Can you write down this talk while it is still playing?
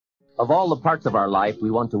Of all the parts of our life we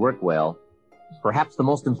want to work well, perhaps the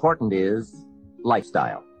most important is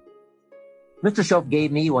lifestyle. Mr. Shoaff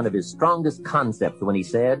gave me one of his strongest concepts when he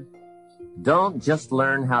said, "Don't just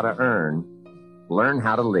learn how to earn, learn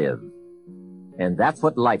how to live." And that's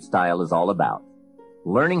what lifestyle is all about,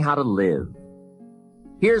 learning how to live.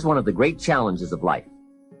 Here's one of the great challenges of life: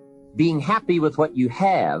 being happy with what you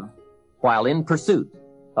have while in pursuit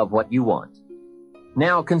of what you want.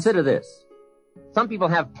 Now consider this. Some people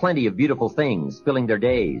have plenty of beautiful things filling their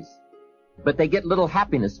days, but they get little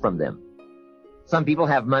happiness from them. Some people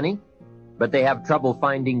have money, but they have trouble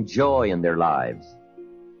finding joy in their lives.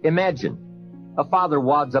 Imagine a father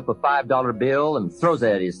wads up a $5 bill and throws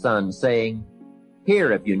it at his son, saying,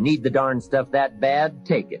 "Here, if you need the darn stuff that bad,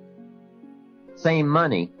 take it." Same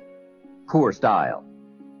money, poor style.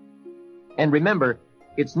 And remember,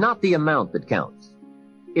 it's not the amount that counts.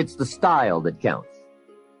 It's the style that counts.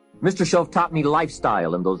 Mr. Shoaff taught me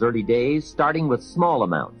lifestyle in those early days, starting with small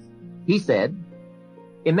amounts. He said,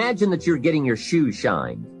 imagine that you're getting your shoes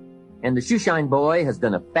shined, and the shoe shine boy has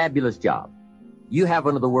done a fabulous job. You have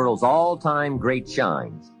one of the world's all-time great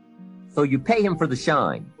shines, so you pay him for the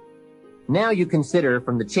shine. Now you consider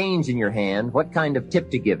from the change in your hand what kind of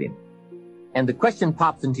tip to give him. And the question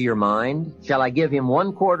pops into your mind, shall I give him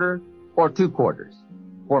 1 quarter or 2 quarters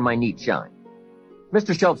for my neat shine?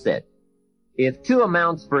 Mr. Shoaff said, if 2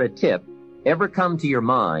 amounts for a tip ever come to your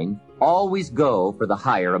mind, always go for the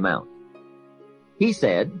higher amount. He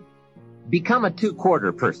said, become a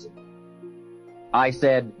 2-quarter person. I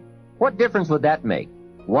said, what difference would that make,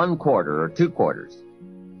 1 quarter or 2 quarters?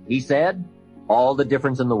 He said, all the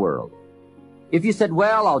difference in the world. If you said,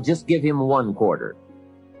 well, I'll just give him 1 quarter,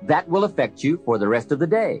 that will affect you for the rest of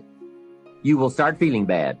the day. You will start feeling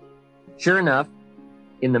bad. Sure enough,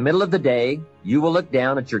 in the middle of the day, you will look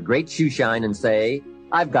down at your great shoe shine and say,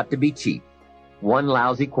 I've got to be cheap. 1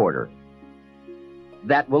 lousy quarter.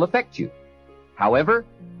 That will affect you. However,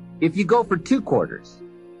 if you go for 2 quarters,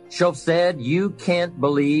 Shoaff said you can't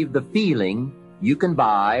believe the feeling you can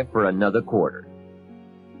buy for another quarter.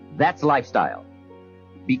 That's lifestyle.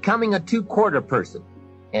 Becoming a 2-quarter person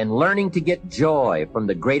and learning to get joy from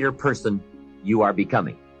the greater person you are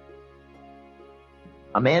becoming.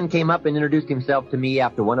 A man came up and introduced himself to me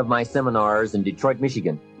after one of my seminars in Detroit,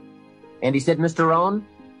 Michigan. And he said, Mr. Rohn,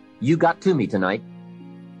 you got to me tonight.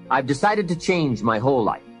 I've decided to change my whole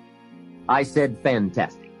life. I said,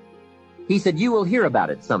 fantastic. He said, you will hear about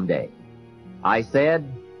it someday. I said,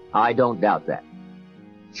 I don't doubt that.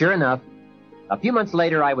 Sure enough, a few months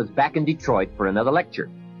later, I was back in Detroit for another lecture.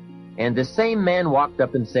 And this same man walked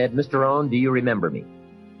up and said, Mr. Rohn, do you remember me?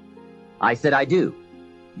 I said, I do.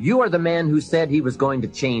 You are the man who said he was going to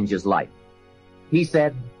change his life. He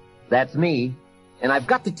said, that's me, and I've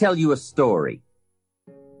got to tell you a story.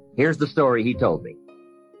 Here's the story he told me.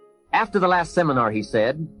 After the last seminar, he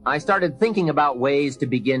said, I started thinking about ways to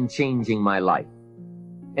begin changing my life.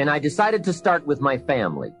 And I decided to start with my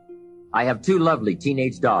family. I have 2 lovely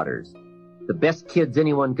teenage daughters, the best kids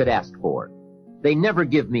anyone could ask for. They never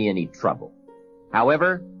give me any trouble.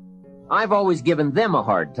 However, I've always given them a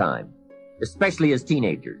hard time, especially as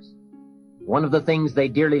teenagers. One of the things they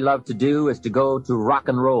dearly love to do is to go to rock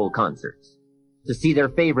and roll concerts, to see their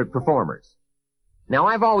favorite performers. Now,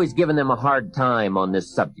 I've always given them a hard time on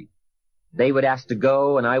this subject. They would ask to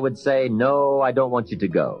go, and I would say, no, I don't want you to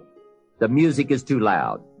go. The music is too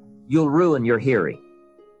loud. You'll ruin your hearing.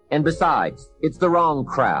 And besides, it's the wrong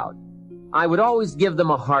crowd. I would always give them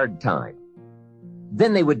a hard time.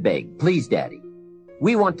 Then they would beg, please, Daddy,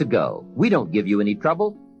 we want to go. We don't give you any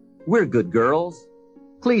trouble. We're good girls.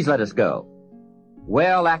 Please let us go.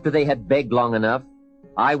 Well, after they had begged long enough,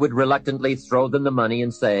 I would reluctantly throw them the money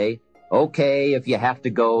and say, okay, if you have to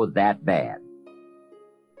go that bad.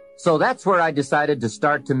 So that's where I decided to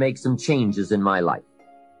start to make some changes in my life.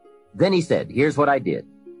 Then he said, here's what I did.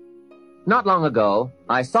 Not long ago,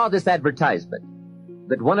 I saw this advertisement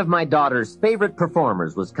that one of my daughter's favorite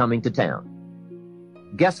performers was coming to town.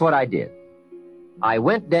 Guess what I did? I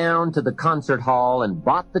went down to the concert hall and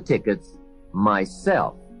bought the tickets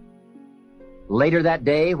myself. Later that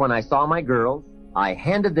day, when I saw my girls, I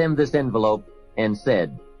handed them this envelope and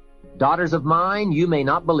said, daughters of mine, you may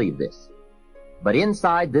not believe this, but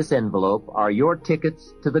inside this envelope are your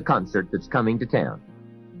tickets to the concert that's coming to town.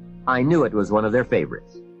 I knew it was one of their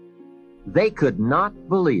favorites. They could not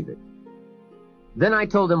believe it. Then I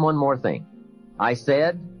told them one more thing. I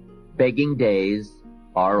said, begging days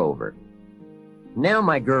are over. Now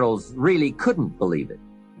my girls really couldn't believe it.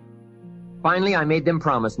 Finally, I made them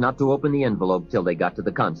promise not to open the envelope till they got to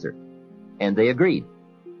the concert. And they agreed.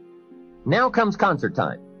 Now comes concert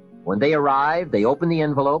time. When they arrive, they open the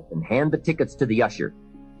envelope and hand the tickets to the usher.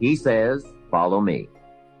 He says, "Follow me."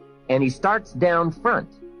 And he starts down front.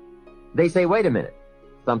 They say, "Wait a minute.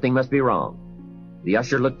 Something must be wrong." The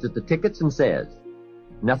usher looks at the tickets and says,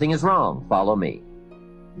 "Nothing is wrong. Follow me."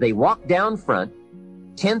 They walk down front,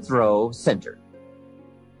 10th row, center.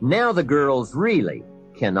 Now the girls really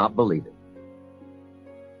cannot believe it.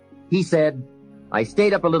 He said, "I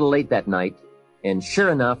stayed up a little late that night, and sure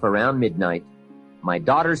enough, around midnight, my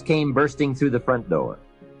daughters came bursting through the front door.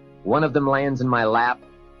 One of them lands in my lap,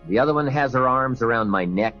 the other one has her arms around my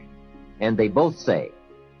neck, and they both say,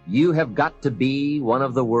 'You have got to be one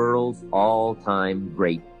of the world's all-time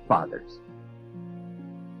great fathers.'"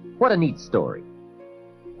 What a neat story.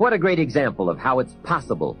 What a great example of how it's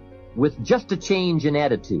possible, with just a change in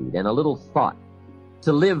attitude and a little thought,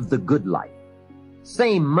 to live the good life.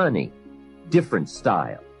 Same money, different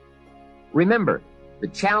style. Remember, the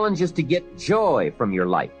challenge is to get joy from your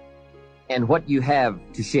life and what you have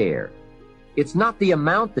to share. It's not the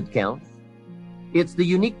amount that counts. It's the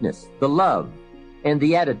uniqueness, the love, and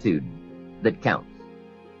the attitude that counts.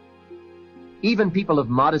 Even people of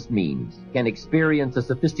modest means can experience a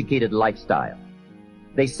sophisticated lifestyle.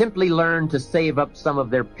 They simply learn to save up some of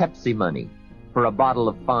their Pepsi money for a bottle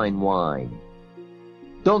of fine wine.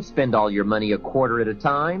 Don't spend all your money a quarter at a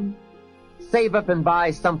time. Save up and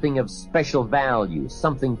buy something of special value,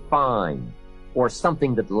 something fine, or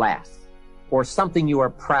something that lasts, or something you are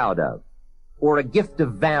proud of, or a gift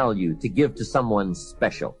of value to give to someone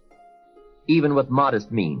special. Even with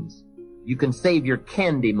modest means, you can save your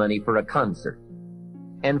candy money for a concert.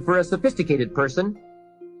 And for a sophisticated person,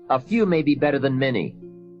 a few may be better than many.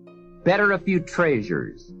 Better a few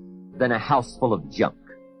treasures than a house full of junk.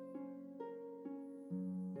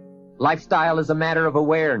 Lifestyle is a matter of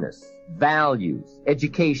awareness, values,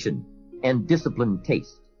 education, and disciplined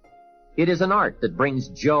taste. It is an art that brings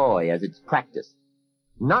joy as it's practiced,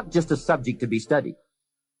 not just a subject to be studied.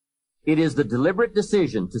 It is the deliberate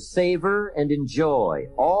decision to savor and enjoy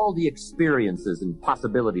all the experiences and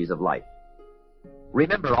possibilities of life.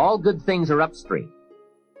 Remember, all good things are upstream.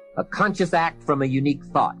 A conscious act from a unique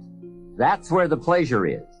thought. That's where the pleasure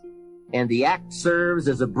is. And the act serves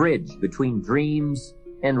as a bridge between dreams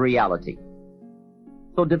and reality.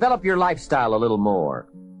 So develop your lifestyle a little more.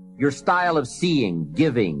 Your style of seeing,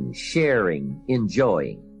 giving, sharing,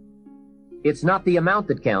 enjoying. It's not the amount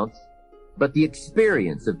that counts, but the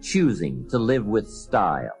experience of choosing to live with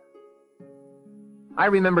style. I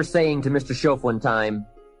remember saying to Mr. Shoaf one time,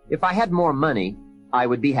 if I had more money, I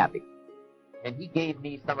would be happy. And he gave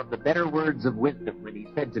me some of the better words of wisdom when he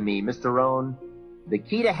said to me, "Mr. Rohn, the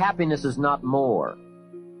key to happiness is not more.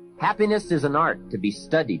 Happiness is an art to be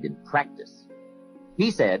studied and practiced."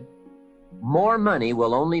 He said, "More money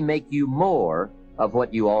will only make you more of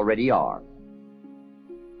what you already are.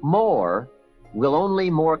 More will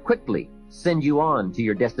only more quickly send you on to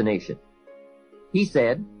your destination." He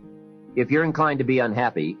said, "If you're inclined to be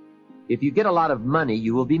unhappy, if you get a lot of money,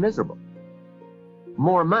 you will be miserable.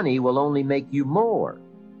 More money will only make you more.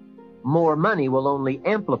 More money will only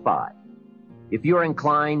amplify. If you're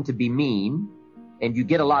inclined to be mean, and you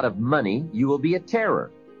get a lot of money, you will be a terror.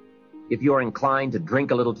 If you're inclined to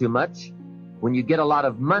drink a little too much, when you get a lot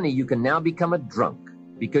of money, you can now become a drunk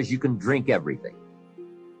because you can drink everything."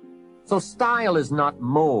 So style is not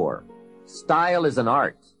more. Style is an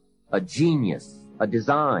art, a genius, a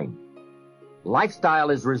design.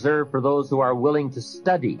 Lifestyle is reserved for those who are willing to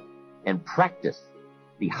study and practice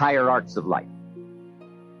the higher arts of life.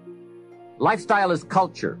 Lifestyle is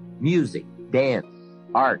culture, music, dance,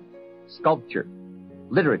 art, sculpture,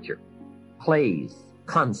 literature, plays,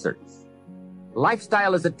 concerts.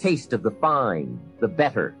 Lifestyle is a taste of the fine, the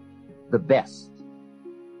better, the best.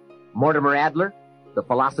 Mortimer Adler, the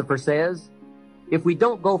philosopher, says, if we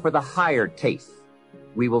don't go for the higher tastes,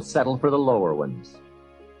 we will settle for the lower ones.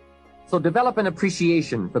 So develop an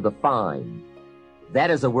appreciation for the fine.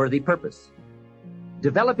 That is a worthy purpose.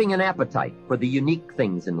 Developing an appetite for the unique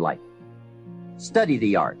things in life. Study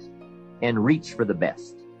the art and reach for the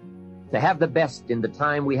best. To have the best in the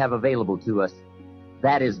time we have available to us,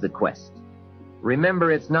 that is the quest.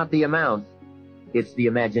 Remember, it's not the amount, it's the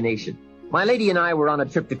imagination. My lady and I were on a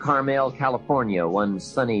trip to Carmel, California one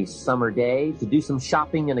sunny summer day to do some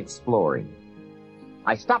shopping and exploring.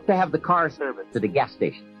 I stopped to have the car serviced at a gas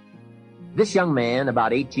station. This young man,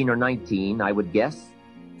 about 18 or 19, I would guess,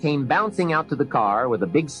 came bouncing out to the car with a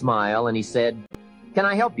big smile, and he said, "Can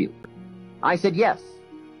I help you?" I said, "Yes.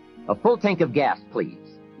 A full tank of gas,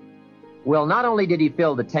 please." Well, not only did he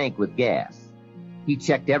fill the tank with gas, he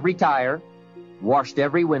checked every tire, washed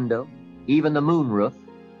every window, even the moonroof,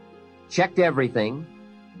 checked everything,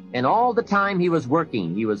 and all the time he was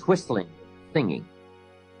working, he was whistling, singing.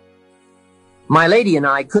 My lady and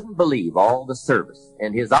I couldn't believe all the service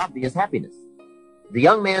and his obvious happiness. The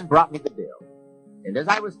young man brought me the bill, and as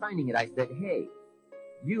I was signing it, I said, "Hey,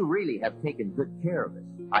 you really have taken good care of us.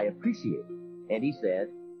 I appreciate it." And he said,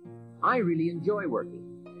 "I really enjoy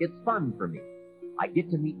working. It's fun for me. I get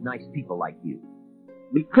to meet nice people like you."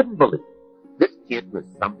 We couldn't believe it. This kid was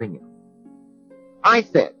something else. I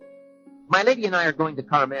said, "My lady and I are going to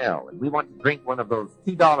Carmel, and we want to drink one of those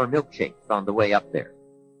 $2 milkshakes on the way up there.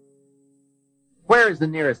 Where is the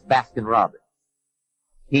nearest Baskin-Robbins?"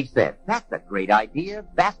 He said, "That's a great idea.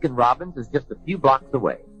 Baskin-Robbins is just a few blocks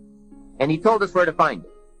away." And he told us where to find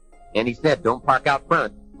it. And he said, "Don't park out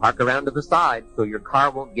front. Park around to the side so your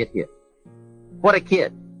car won't get hit." What a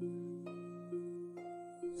kid.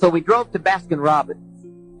 So we drove to Baskin-Robbins,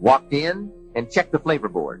 walked in, and checked the flavor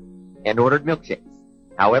board, and ordered milkshakes.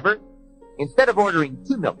 However, instead of ordering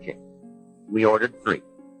 2 milkshakes, we ordered 3.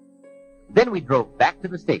 Then we drove back to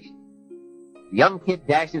the station. The young kid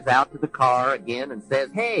dashes out to the car again and says,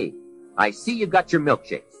 "Hey, I see you got your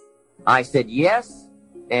milkshakes." I said, "Yes,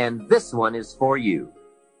 and this one is for you."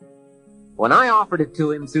 When I offered it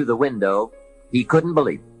to him through the window, he couldn't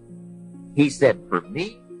believe it. He said, "For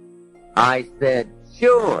me?" I said,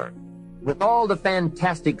 "Sure. With all the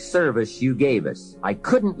fantastic service you gave us, I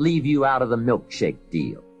couldn't leave you out of the milkshake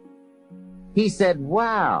deal." He said,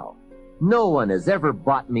 "Wow, no one has ever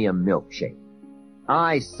bought me a milkshake."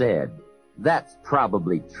 I said, "That's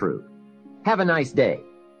probably true. Have a nice day."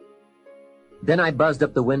 Then I buzzed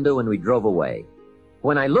up the window and we drove away.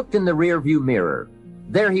 When I looked in the rearview mirror,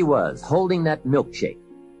 there he was, holding that milkshake,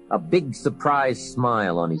 a big surprised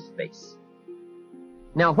smile on his face.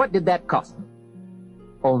 Now, what did that cost me?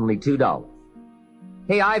 Only $2.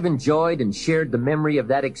 Hey, I've enjoyed and shared the memory of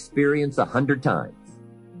that experience 100 times.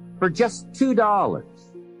 For just $2.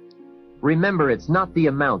 Remember, it's not the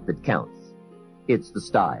amount that counts. It's the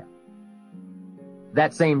style.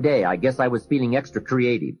 That same day, I guess I was feeling extra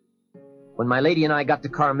creative. When my lady and I got to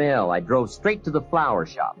Carmel, I drove straight to the flower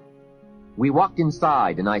shop. We walked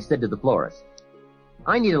inside, and I said to the florist,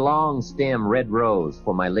 "I need a long stem red rose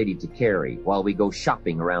for my lady to carry while we go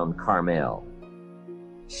shopping around Carmel."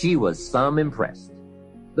 She was some impressed.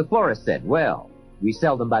 The florist said, "Well, we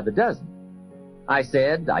sell them by the dozen." I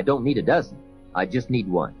said, "I don't need a dozen. I just need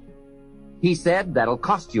one." He said, "That'll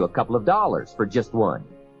cost you a couple of dollars for just one."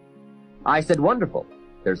 I said, "Wonderful.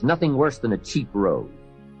 There's nothing worse than a cheap rose."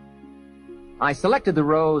 I selected the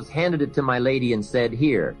rose, handed it to my lady, and said,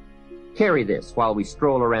 "Here, carry this while we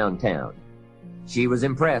stroll around town." She was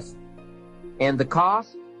impressed. And the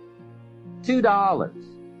cost? $2.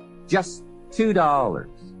 Just $2.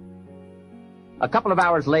 A couple of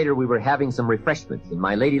hours later, we were having some refreshments, and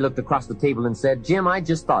my lady looked across the table and said, "Jim, I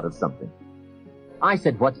just thought of something." I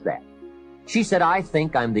said, "What's that?" She said, "I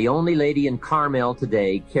think I'm the only lady in Carmel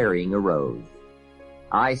today carrying a rose."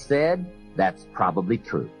 I said, "That's probably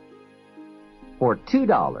true." For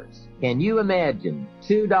 $2, can you imagine?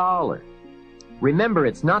 $2. Remember,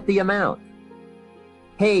 it's not the amount.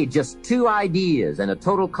 Hey, just 2 ideas and a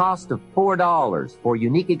total cost of $4 for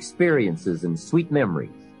unique experiences and sweet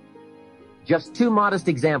memories. Just 2 modest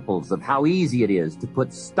examples of how easy it is to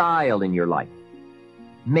put style in your life.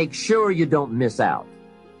 Make sure you don't miss out.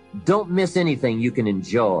 Don't miss anything you can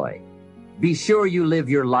enjoy. Be sure you live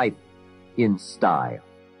your life in style.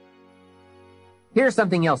 Here's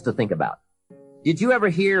something else to think about. Did you ever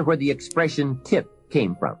hear where the expression tip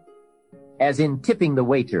came from? As in tipping the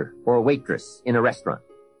waiter or waitress in a restaurant.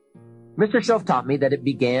 Mr. Schoaf taught me that it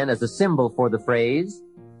began as a symbol for the phrase,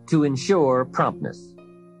 "to ensure promptness."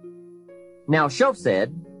 Now, Schoaf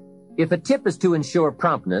said, if a tip is to ensure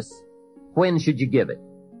promptness, when should you give it?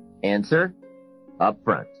 Answer, up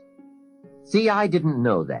front. See, I didn't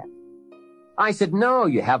know that. I said, no,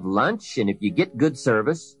 you have lunch, and if you get good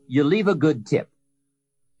service, you leave a good tip.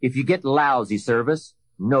 If you get lousy service,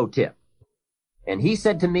 no tip. And he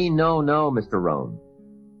said to me, no, Mr. Rohn.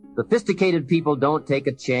 Sophisticated people don't take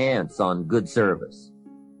a chance on good service.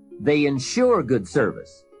 They ensure good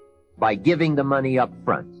service by giving the money up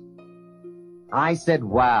front. I said,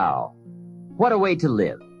 wow, what a way to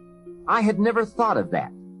live. I had never thought of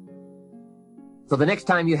that. So the next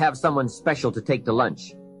time you have someone special to take to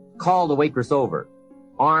lunch, call the waitress over,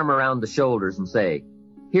 arm around the shoulders and say,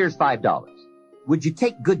 here's $5. Would you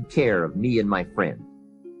take good care of me and my friend?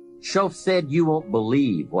 Schoaf said you won't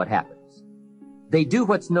believe what happens. They do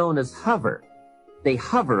what's known as hover. They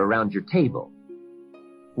hover around your table.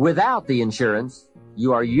 Without the insurance,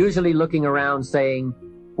 you are usually looking around saying,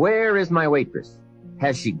 where is my waitress?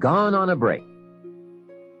 Has she gone on a break?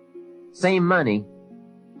 Same money,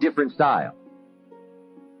 different style.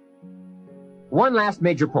 One last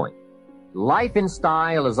major point. Life in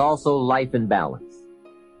style is also life in balance.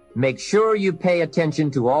 Make sure you pay attention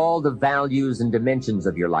to all the values and dimensions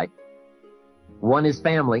of your life. One is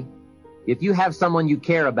family. If you have someone you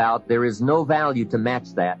care about, there is no value to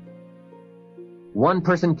match that. One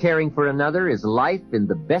person caring for another is life in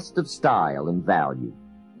the best of style and value.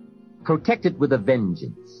 Protect it with a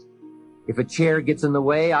vengeance. If a chair gets in the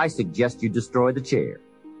way, I suggest you destroy the chair.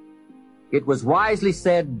 It was wisely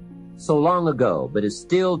said so long ago, but is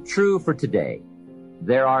still true for today.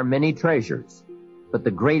 There are many treasures, but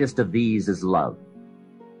the greatest of these is love.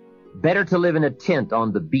 Better to live in a tent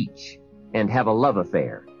on the beach and have a love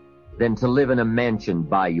affair than to live in a mansion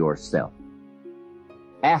by yourself.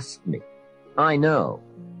 Ask me. I know.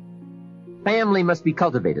 Family must be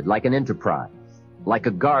cultivated like an enterprise, like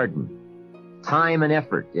a garden. Time and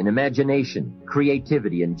effort and imagination,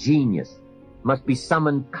 creativity and genius must be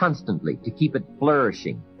summoned constantly to keep it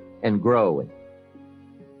flourishing and growing.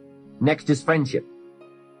 Next is friendship.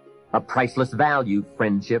 A priceless value,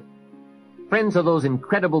 friendship. Friends are those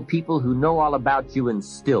incredible people who know all about you and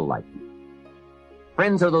still like you.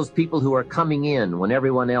 Friends are those people who are coming in when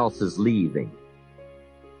everyone else is leaving.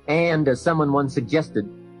 And, as someone once suggested,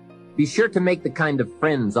 be sure to make the kind of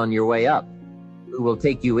friends on your way up who will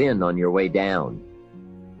take you in on your way down.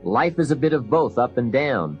 Life is a bit of both up and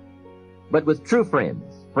down. But with true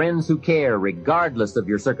friends, friends who care regardless of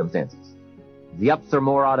your circumstances, the ups are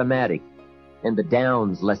more automatic and the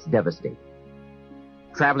downs less devastating.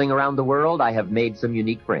 Traveling around the world, I have made some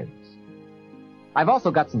unique friends. I've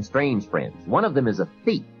also got some strange friends. One of them is a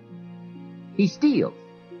thief. He steals,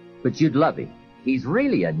 but you'd love him. He's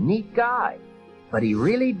really a neat guy, but he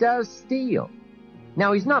really does steal.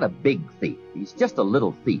 Now, he's not a big thief. He's just a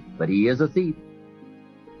little thief, but he is a thief.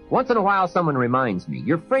 Once in a while, someone reminds me,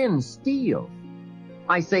 your friend steals.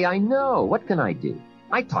 I say, I know. What can I do?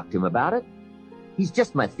 I talk to him about it. He's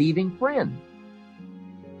just my thieving friend.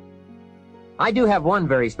 I do have one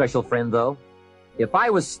very special friend, though. If I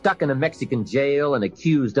was stuck in a Mexican jail and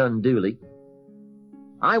accused unduly,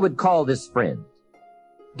 I would call this friend.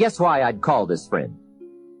 Guess why I'd call this friend?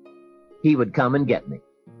 He would come and get me.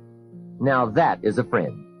 Now that is a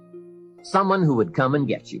friend. Someone who would come and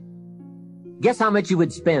get you. Guess how much you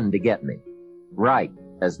would spend to get me? Right,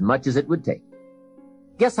 as much as it would take.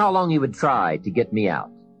 Guess how long you would try to get me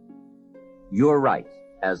out? You're right,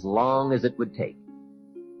 as long as it would take.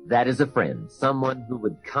 That is a friend, someone who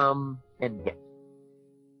would come and get you.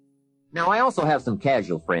 Now, I also have some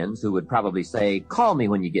casual friends who would probably say, call me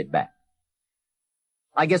when you get back.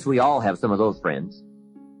 I guess we all have some of those friends.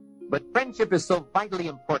 But friendship is so vitally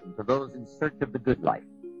important to those in search of the good life.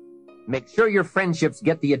 Make sure your friendships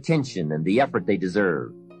get the attention and the effort they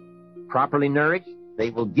deserve. Properly nourished, they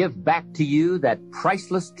will give back to you that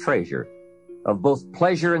priceless treasure of both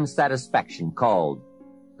pleasure and satisfaction called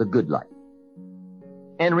the good life.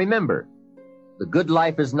 And remember, the good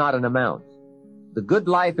life is not an amount. The good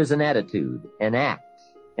life is an attitude, an act,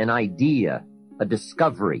 an idea, a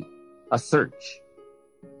discovery, a search.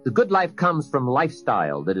 The good life comes from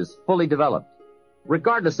lifestyle that is fully developed,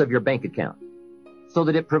 regardless of your bank account, so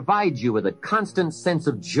that it provides you with a constant sense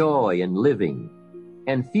of joy in living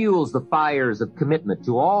and fuels the fires of commitment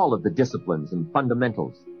to all of the disciplines and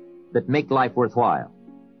fundamentals that make life worthwhile.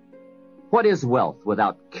 What is wealth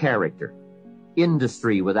without character?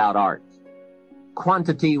 Industry without art?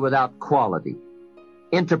 Quantity without quality?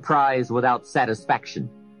 Enterprise without satisfaction?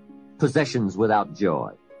 Possessions without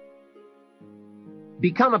joy?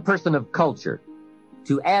 Become a person of culture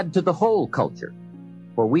to add to the whole culture,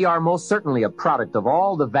 for we are most certainly a product of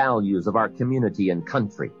all the values of our community and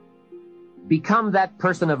country. Become that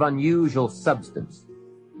person of unusual substance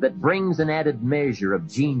that brings an added measure of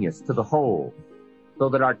genius to the whole, so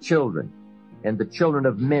that our children and the children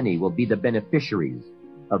of many will be the beneficiaries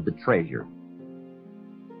of the treasure.